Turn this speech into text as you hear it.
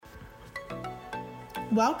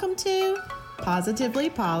Welcome to Positively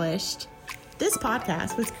Polished. This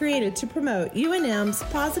podcast was created to promote UNM's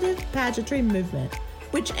positive pageantry movement,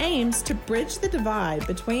 which aims to bridge the divide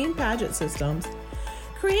between pageant systems,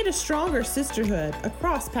 create a stronger sisterhood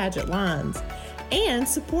across pageant lines, and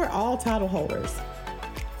support all title holders.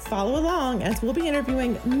 Follow along as we'll be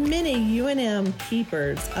interviewing many UNM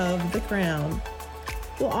keepers of the crown.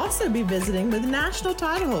 We'll also be visiting with national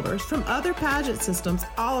title holders from other pageant systems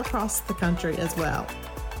all across the country as well.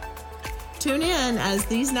 Tune in as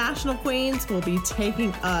these national queens will be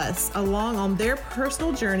taking us along on their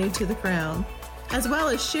personal journey to the crown, as well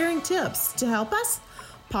as sharing tips to help us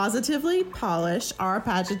positively polish our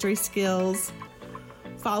pageantry skills.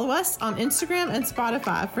 Follow us on Instagram and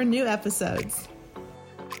Spotify for new episodes.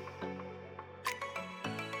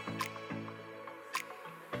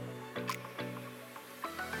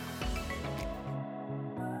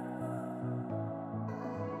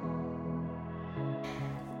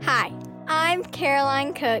 Hi, I'm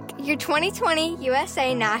Caroline Cook, your 2020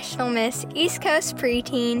 USA National Miss East Coast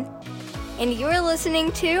Preteen, and you are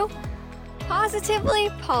listening to Positively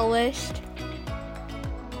Polished.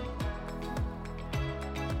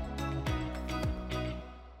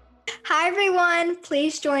 Hi everyone,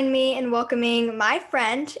 please join me in welcoming my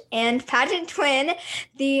friend and pageant twin,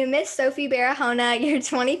 the Miss Sophie Barahona, your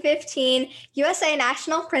 2015 USA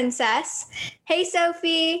National Princess. Hey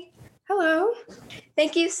Sophie. Hello.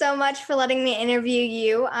 Thank you so much for letting me interview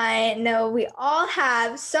you. I know we all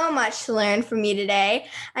have so much to learn from you today.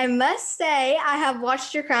 I must say, I have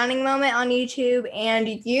watched your crowning moment on YouTube, and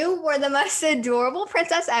you were the most adorable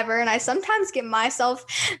princess ever, and I sometimes get myself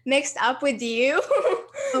mixed up with you.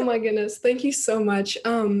 Oh my goodness. Thank you so much.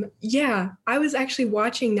 I was actually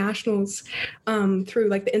watching nationals through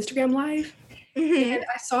like the Instagram live, and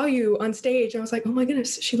I saw you on stage, and I was like, oh my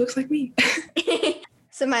goodness, she looks like me.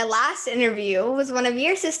 So my last interview was one of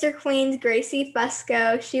your sister queens, Gracie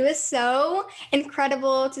Fusco. She was so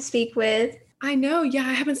incredible to speak with. I know. Yeah,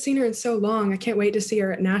 I haven't seen her in so long. I can't wait to see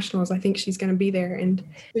her at nationals. I think she's going to be there in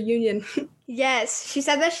reunion. Yes, she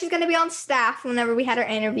said that she's going to be on staff whenever we had our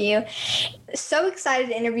interview. So excited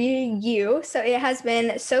to interview you. So it has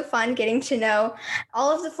been so fun getting to know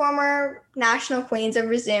all of the former national queens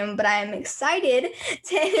over Zoom, but I'm excited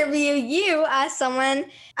to interview you as someone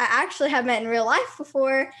I actually have met in real life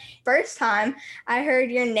before. First time I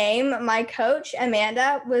heard your name, my coach,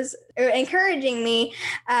 Amanda, was encouraging me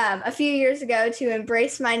a few years ago to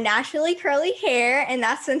embrace my naturally curly hair, and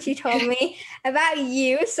that's when she told me about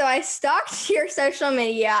you. So I stalked your social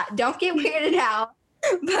media. Don't get weirded out.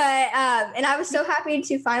 But and I was so happy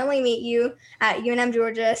to finally meet you at UNM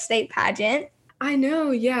Georgia State Pageant. I know.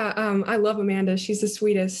 Yeah. I love Amanda. She's the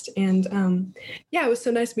sweetest. And it was so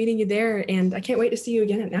nice meeting you there. And I can't wait to see you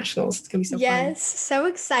again at nationals. It's going to be so fun. Yes. So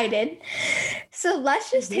excited. So let's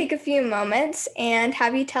just take a few moments and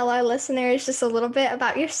have you tell our listeners just a little bit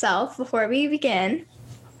about yourself before we begin.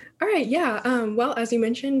 All right, yeah. Well, as you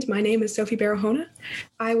mentioned, my name is Sophie Barahona.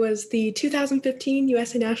 I was the 2015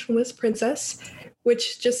 USA National Miss Princess,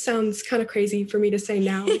 which just sounds kind of crazy for me to say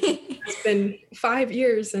now. It's been 5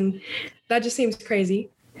 years, and that just seems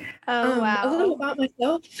crazy. Oh, wow. A little about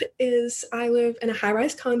myself is I live in a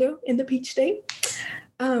high-rise condo in the Peach State.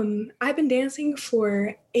 I've been dancing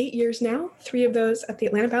for 8 years now, 3 of those at the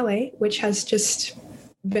Atlanta Ballet, which has just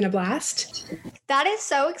been a blast. That is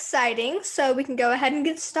so exciting. So we can go ahead and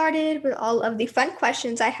get started with all of the fun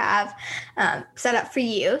questions I have set up for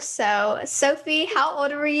you. So Sophie, how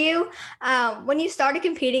old were you when you started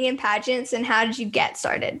competing in pageants, and how did you get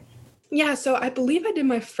started? Yeah, so I believe I did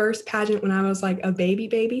my first pageant when I was like a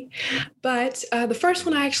baby. But the first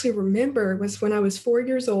one I actually remember was when I was 4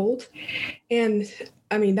 years old. And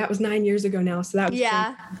I mean, that was 9 years ago now. So that was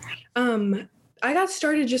fun. I got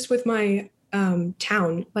started just with my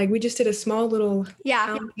town. Like we just did a small little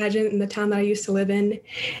town pageant in the town that I used to live in.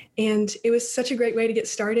 And it was such a great way to get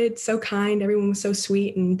started. So kind. Everyone was so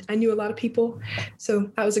sweet. And I knew a lot of people.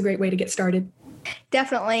 So that was a great way to get started.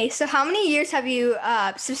 Definitely. So how many years have you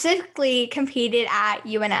specifically competed at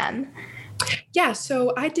UNM? Yeah,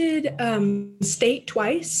 so I did state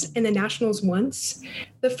twice and then nationals once.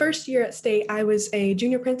 The first year at state, I was a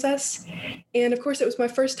junior princess. And of course, it was my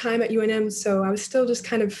first time at UNM. So I was still just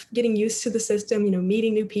kind of getting used to the system,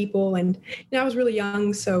 meeting new people. And I was really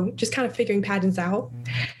young, so just kind of figuring pageants out.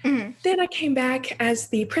 Mm-hmm. Then I came back as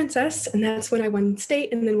the princess, and that's when I won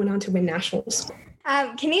state and then went on to win nationals.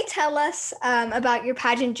 Can you tell us about your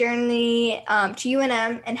pageant journey to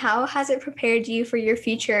UNM, and how has it prepared you for your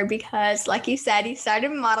future? Because like you said, you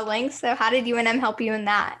started modeling. So how did UNM help you in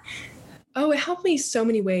that? Oh, it helped me so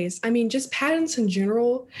many ways. I mean, just pageants in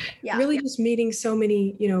general, Yeah. really just meeting so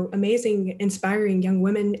many, amazing, inspiring young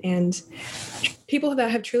women and people that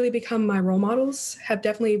have truly become my role models have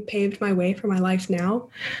definitely paved my way for my life now.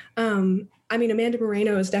 I mean, Amanda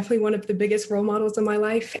Moreno is definitely one of the biggest role models in my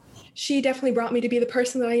life. She definitely brought me to be the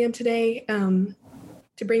person that I am today,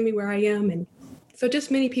 to bring me where I am. And so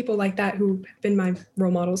just many people like that who have been my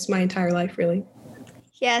role models my entire life, really.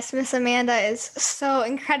 Yes, Miss Amanda is so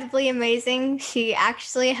incredibly amazing. She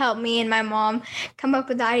actually helped me and my mom come up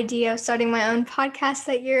with the idea of starting my own podcast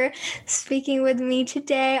that you're speaking with me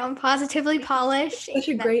today on Positively Polished. Such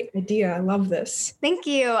a great idea. I love this. Thank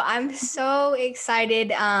you. I'm so excited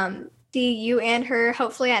to see you and her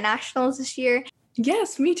hopefully at Nationals this year.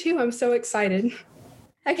 Yes, me too. I'm so excited.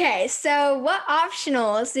 Okay, so what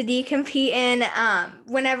optionals did you compete in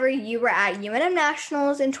whenever you were at UNM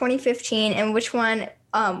Nationals in 2015, and which one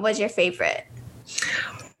was your favorite?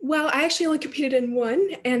 Well, I actually only competed in one,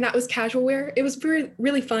 and that was casual wear. It was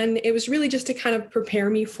really fun. It was really just to kind of prepare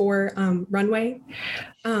me for runway,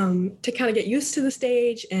 to kind of get used to the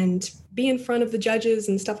stage and be in front of the judges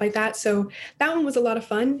and stuff like that. So that one was a lot of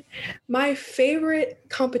fun. My favorite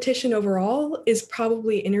competition overall is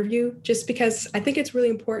probably interview, just because I think it's really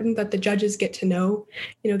important that the judges get to know,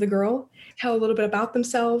 the girl, tell a little bit about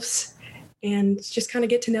themselves, and just kind of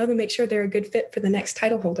get to know them, make sure they're a good fit for the next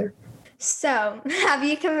title holder. So, have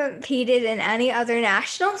you competed in any other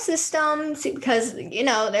national systems? Because,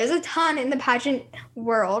 there's a ton in the pageant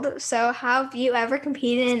world. So, have you ever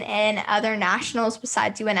competed in other nationals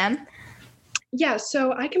besides UNM? Yeah,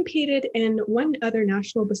 so I competed in one other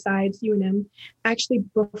national besides UNM, actually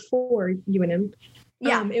before UNM.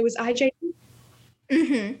 Yeah. It was IJM.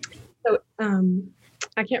 Mm-hmm. So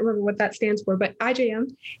I can't remember what that stands for, but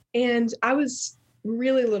IJM. And I was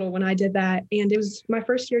really little when I did that. And it was my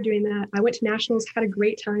first year doing that. I went to nationals, had a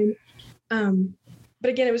great time. But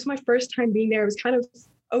again, it was my first time being there. It was kind of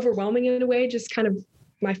overwhelming in a way, just kind of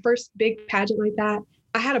my first big pageant like that.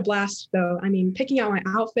 I had a blast though. I mean, picking out my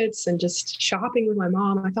outfits and just shopping with my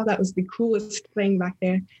mom. I thought that was the coolest thing back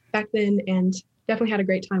then, and definitely had a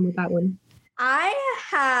great time with that one. I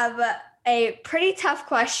have a pretty tough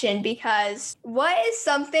question, because what is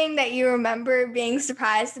something that you remember being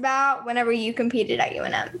surprised about whenever you competed at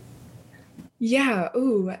UNM? Yeah.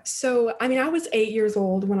 Ooh. So, I mean, I was 8 years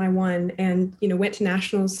old when I won and, went to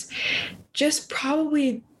nationals. Just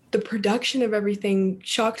probably the production of everything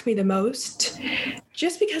shocked me the most,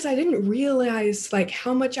 just because I didn't realize like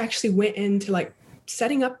how much actually went into like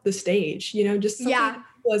setting up the stage, just something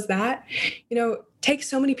was that, takes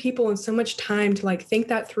so many people and so much time to like think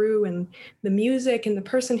that through, and the music and the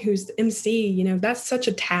person who's the MC, that's such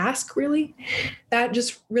a task, really. That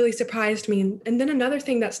just really surprised me. And then another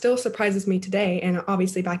thing that still surprises me today, and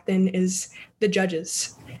obviously back then, is the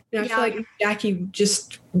judges. I feel like Jackie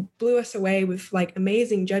just blew us away with like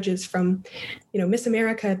amazing judges from, Miss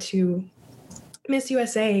America to Miss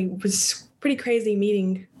USA. It was pretty crazy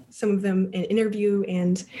meeting some of them in interview,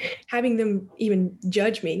 and having them even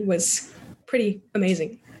judge me was pretty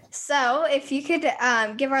amazing. So if you could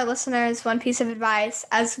give our listeners one piece of advice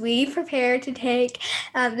as we prepare to take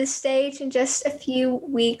the stage in just a few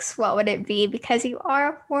weeks, what would it be? Because you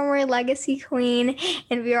are a former legacy queen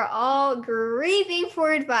and we are all grieving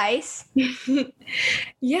for advice.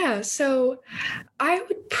 Yeah, so I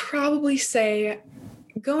would probably say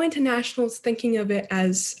go into nationals thinking of it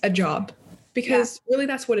as a job, because really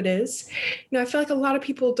that's what it is. I feel like a lot of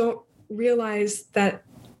people don't realize that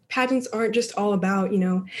pageants aren't just all about,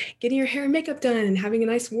 getting your hair and makeup done and having a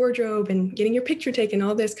nice wardrobe and getting your picture taken,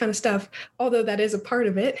 all this kind of stuff, although that is a part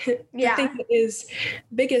of it. Yeah. The thing that is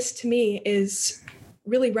biggest to me is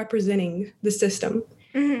really representing the system.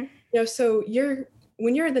 Mm-hmm. So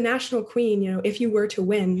when you're the national queen, if you were to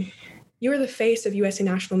win, you're the face of USA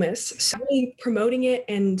National Miss. So really promoting it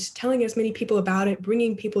and telling as many people about it,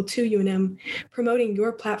 bringing people to UNM, promoting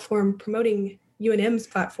your platform, promoting UNM's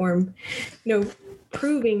platform,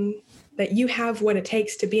 proving that you have what it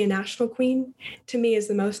takes to be a national queen, to me, is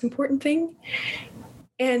the most important thing.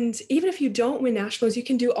 And even if you don't win nationals, you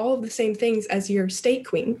can do all of the same things as your state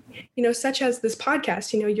queen, such as this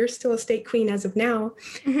podcast. You're still a state queen as of now.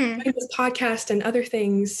 Mm-hmm. This podcast and other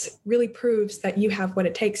things really proves that you have what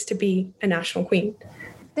it takes to be a national queen.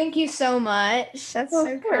 Thank you so much. That's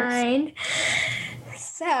so kind.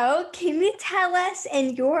 So, can you tell us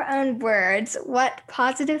in your own words what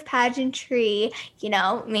positive pageantry,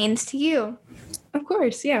 means to you? Of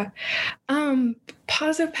course, yeah.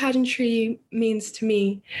 Positive pageantry means to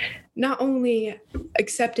me not only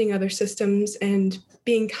accepting other systems and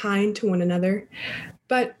being kind to one another,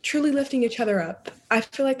 but truly lifting each other up. I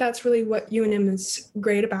feel like that's really what UNM is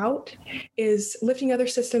great about, is lifting other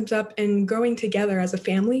systems up and growing together as a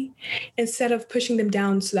family instead of pushing them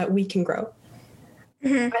down so that we can grow. I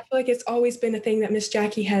feel like it's always been a thing that Miss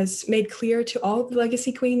Jackie has made clear to all the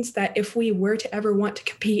Legacy Queens, that if we were to ever want to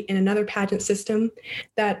compete in another pageant system,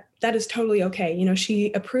 that is totally okay. You know,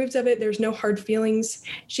 she approves of it. There's no hard feelings.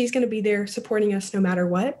 She's going to be there supporting us no matter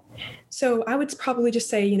what. So I would probably just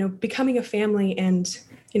say, you know, becoming a family and,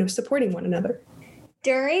 you know, supporting one another.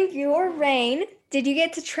 During your reign, did you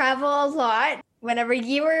get to travel a lot whenever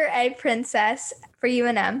you were a princess for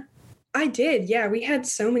UNM? I did. Yeah, we had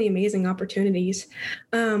so many amazing opportunities.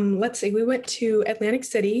 Let's see, we went to Atlantic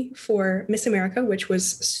City for Miss America, which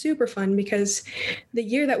was super fun because the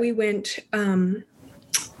year that we went,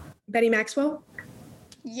 Betty Maxwell.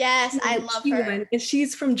 Yes, I love her. Won, and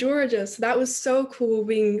she's from Georgia. So that was so cool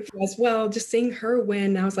being as well, just seeing her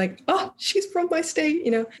win. I was like, oh, she's from my state.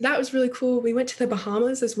 You know, that was really cool. We went to the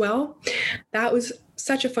Bahamas as well. That was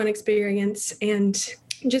such a fun experience. And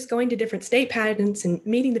just going to different state pageants and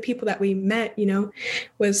meeting the people that we met, you know,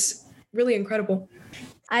 was really incredible.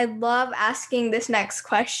 I love asking this next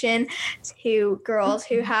question to girls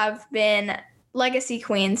who have been Legacy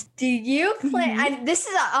Queens. Do you plan, this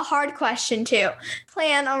is a hard question too,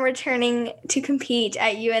 plan on returning to compete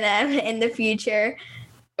at UNM in the future?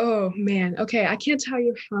 Oh man. Okay. I can't tell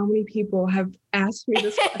you how many people have asked me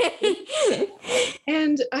this question.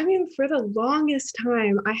 And I mean, for the longest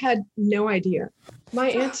time, I had no idea. My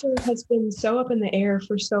answer has been so up in the air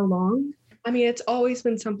for so long. I mean, it's always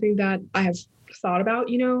been something that I have thought about,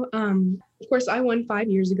 you know. Of course, I won 5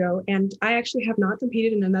 years ago, and I actually have not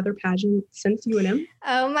competed in another pageant since UNM.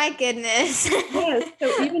 Oh my goodness. Yes.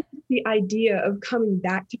 So even the idea of coming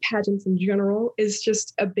back to pageants in general is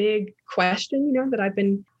just a big question, you know, that I've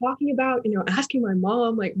been talking about, you know, asking my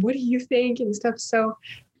mom, like, what do you think and stuff. So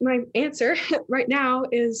my answer right now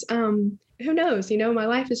is, who knows? You know, my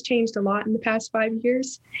life has changed a lot in the past 5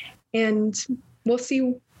 years, and we'll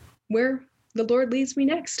see where the Lord leads me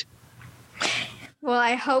next. Well,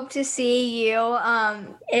 I hope to see you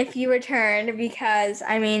if you return, because,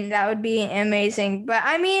 I mean, that would be amazing. But,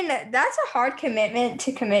 I mean, that's a hard commitment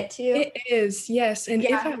to commit to. It is, yes. And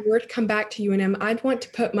if I were to come back to UNM, I'd want to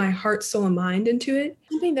put my heart, soul, and mind into it.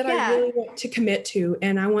 Something that I really want to commit to.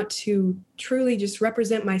 And I want to truly just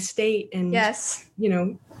represent my state and, you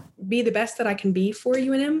know, be the best that I can be for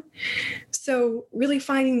UNM. So really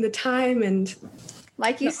finding the time and,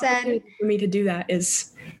 like you said, for me to do that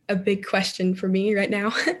is a big question for me right now.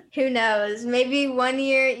 Who knows? Maybe one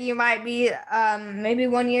year you might be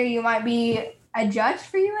a judge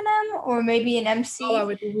for UNM, or maybe an MC. Oh, I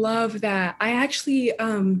would love that. I actually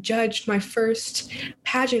judged my first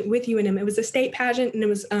pageant with UNM. It was a state pageant, and it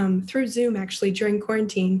was through Zoom actually during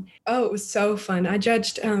quarantine. Oh, it was so fun. I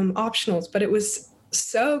judged optionals, but it was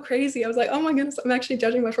so crazy. I was like, oh my goodness, I'm actually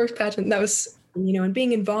judging my first pageant. That was, you know, and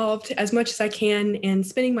being involved as much as I can and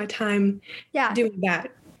spending my time doing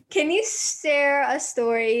that. Can you share a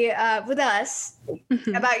story with us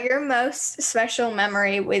about your most special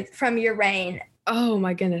memory from your reign? Oh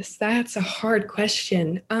my goodness, that's a hard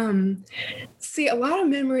question. See, a lot of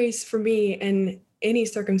memories for me in any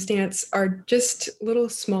circumstance are just little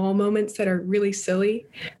small moments that are really silly.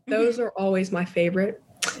 Those are always my favorite.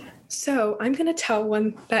 So I'm going to tell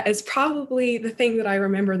one that is probably the thing that I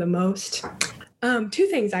remember the most. Two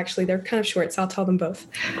things, actually. They're kind of short, so I'll tell them both.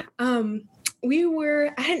 We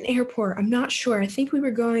were at an airport. I'm not sure. I think we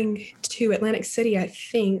were going to Atlantic City, I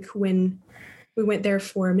think, when we went there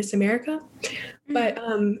for Miss America. But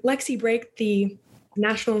Lexi Brake, the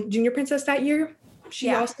National Junior Princess that year,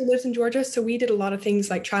 she also lives in Georgia. So we did a lot of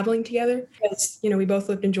things like traveling together because, you know, we both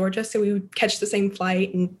lived in Georgia. So we would catch the same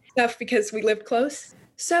flight and stuff because we lived close.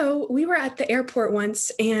 So we were at the airport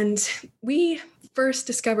once, and we first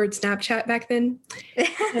discovered Snapchat back then.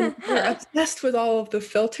 And we were obsessed with all of the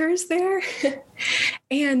filters there.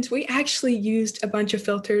 And we actually used a bunch of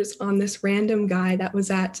filters on this random guy that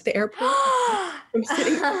was at the airport from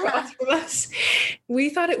sitting across from us. We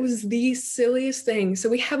thought it was the silliest thing. So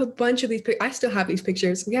we have a bunch of these. I still have these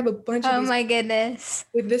pictures. We have a bunch of these. Oh my goodness.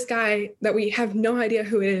 With this guy that we have no idea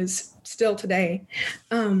who it is still today.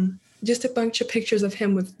 Just a bunch of pictures of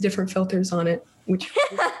him with different filters on it, which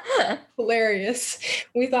was hilarious.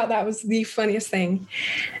 We thought that was the funniest thing.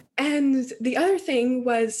 And the other thing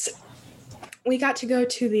was we got to go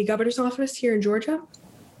to the governor's office here in Georgia.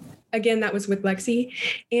 Again, that was with Lexi.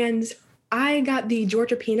 And I got the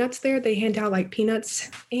Georgia peanuts there. They hand out like peanuts.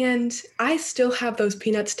 And I still have those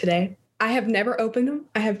peanuts today. I have never opened them.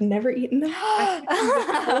 I have never eaten them. I kept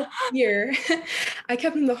them the whole year. I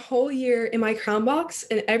kept them the whole year in my Crown box.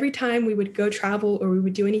 And every time we would go travel or we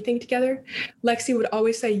would do anything together, Lexi would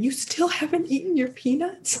always say, "You still haven't eaten your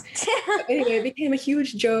peanuts?" So anyway, it became a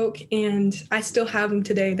huge joke, and I still have them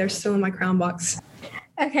today. They're still in my Crown box.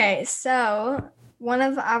 Okay, so one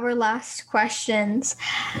of our last questions.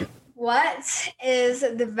 What is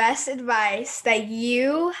the best advice that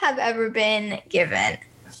you have ever been given?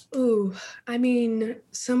 Ooh, I mean,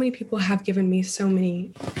 so many people have given me so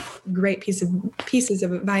many great pieces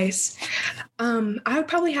of advice. I would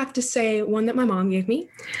probably have to say one that my mom gave me.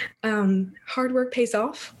 Hard work pays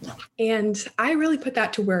off. And I really put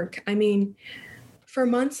that to work. I mean, for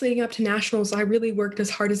months leading up to nationals, I really worked as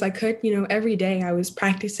hard as I could. You know, every day I was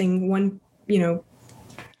practicing one,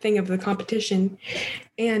 thing of the competition.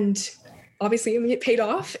 And obviously, I mean, it paid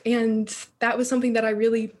off, and that was something that I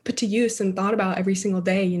really put to use and thought about every single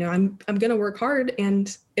day. You know, I'm going to work hard,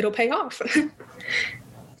 and it'll pay off.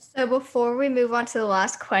 So before we move on to the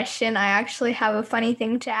last question, I actually have a funny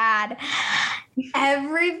thing to add.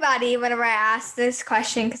 Everybody, whenever I ask this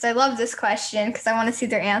question, because I love this question, because I want to see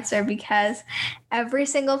their answer, because every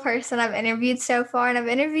single person I've interviewed so far, and I've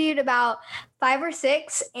interviewed about 5 or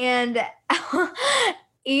 6, and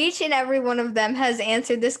each and every one of them has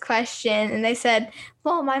answered this question, and they said,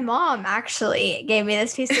 "Well, my mom actually gave me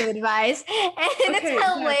this piece of advice," and it's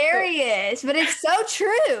hilarious, but it's so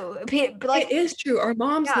true. It is true. Our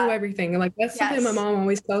moms know everything. Like, that's something my mom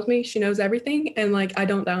always tells me. She knows everything, and like, I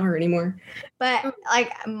don't doubt her anymore. But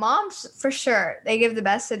like, moms, for sure, they give the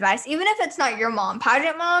best advice, even if it's not your mom.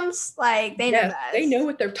 Pageant moms, like, they know best. They know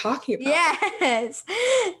what they're talking about. Yes.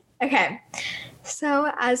 Okay.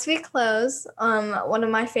 So as we close, one of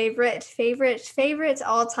my favorite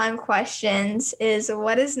all-time questions is,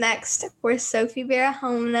 what is next for Sophie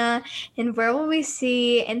Barahona, and where will we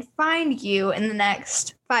see and find you in the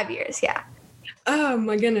next 5 years? Yeah. Oh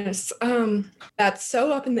my goodness. That's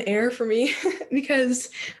so up in the air for me because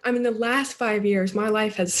the last 5 years, my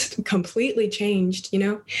life has completely changed,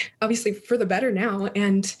 obviously for the better now.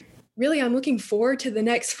 And really, I'm looking forward to the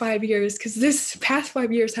next 5 years because this past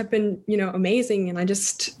 5 years have been, amazing. And I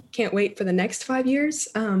just can't wait for the next 5 years.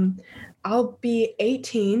 I'll be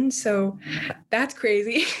 18, so that's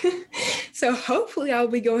crazy. So hopefully I'll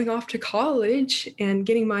be going off to college and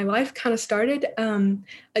getting my life kind of started.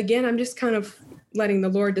 Again, I'm just kind of letting the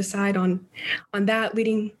Lord decide on that,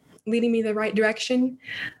 leading me the right direction.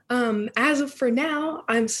 As of for now,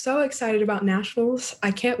 I'm so excited about nationals.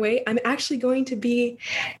 I can't wait. I'm actually going to be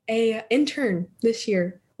an intern this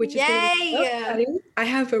year, which is going to be so exciting. I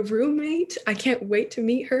have a roommate. I can't wait to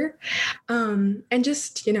meet her. And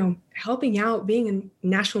just, helping out, being a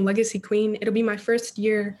National Legacy Queen. It'll be my first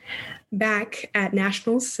year back at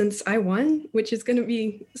nationals since I won, which is going to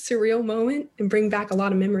be a surreal moment and bring back a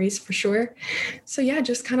lot of memories for sure. So yeah,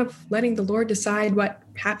 just kind of letting the Lord decide what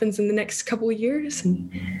happens in the next couple of years.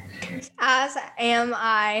 As am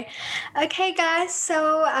I. Okay, guys,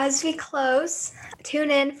 so as we close, tune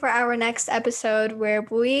in for our next episode where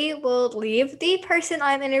we will leave the person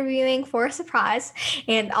I'm interviewing for a surprise,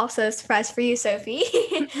 and also a surprise for you, Sophie.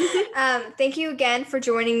 Thank you again for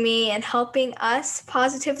joining me and helping us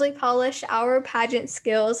positively polish our pageant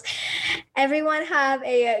skills. Everyone have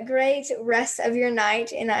a great rest of your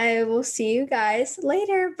night, and I will see you guys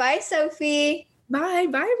later. Bye, Sophie. Bye,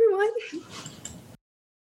 everyone.